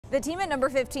The team at number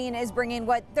 15 is bringing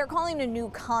what they're calling a new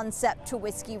concept to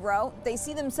Whiskey Row. They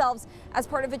see themselves as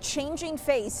part of a changing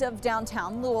face of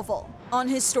downtown Louisville. On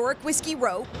historic Whiskey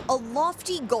Row, a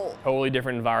lofty goal. Totally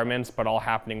different environments, but all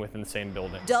happening within the same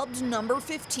building. Dubbed number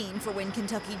 15 for when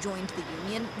Kentucky joined the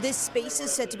Union, this space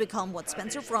is set to become what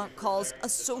Spencer Frank calls a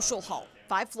social hall.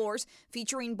 5 floors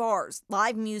featuring bars,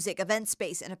 live music, event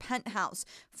space, and a penthouse.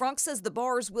 Frank says the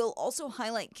bars will also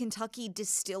highlight Kentucky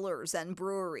distillers and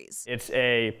breweries. It's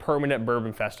a permanent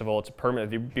bourbon festival. It's a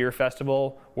permanent beer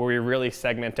festival where we really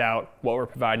segment out what we're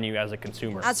providing you as a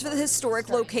consumer. As for the historic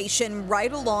location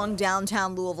right along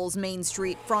downtown Louisville's Main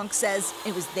Street, Frank says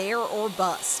it was there or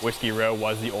bust. Whiskey Row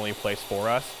was the only place for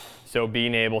us. So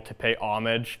being able to pay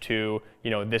homage to,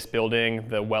 this building,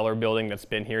 the Weller building that's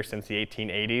been here since the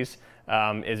 1880s,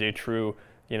 is a true,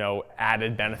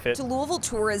 added benefit. To Louisville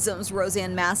Tourism's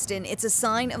Roseanne Maston, it's a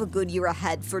sign of a good year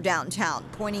ahead for downtown,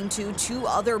 pointing to 2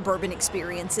 other bourbon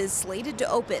experiences slated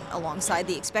to open alongside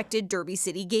the expected Derby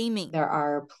City gaming. There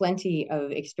are plenty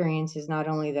of experiences, not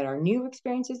only that are new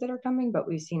experiences that are coming, but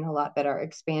we've seen a lot that are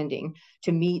expanding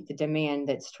to meet the demand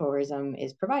that tourism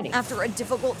is providing. After a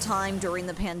difficult time during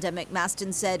the pandemic,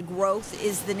 Maston said growth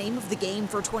is the name of the game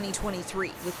for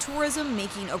 2023, with tourism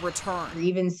making a return. We're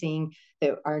even seeing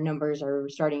that our numbers are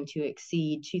starting to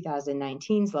exceed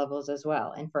 2019's levels as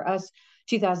well. And for us,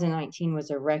 2019 was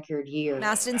a record year.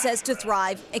 Maston says to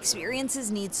thrive,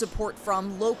 experiences need support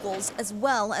from locals as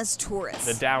well as tourists.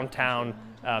 The downtown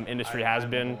industry has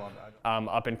been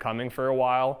up and coming for a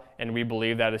while, and we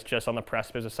believe that it's just on the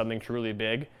precipice of something truly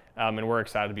big, and we're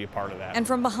excited to be a part of that. And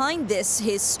from behind this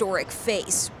historic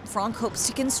face, Frank hopes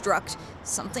to construct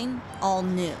something all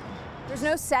new. There's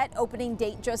no set opening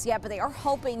date just yet, but they are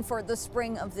hoping for the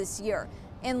spring of this year.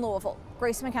 In Louisville,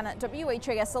 Grace McKenna,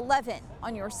 WHAS 11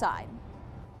 on your side.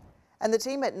 And the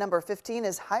team at number 15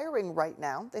 is hiring right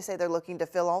now. They say they're looking to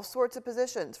fill all sorts of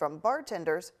positions from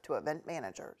bartenders to event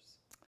managers.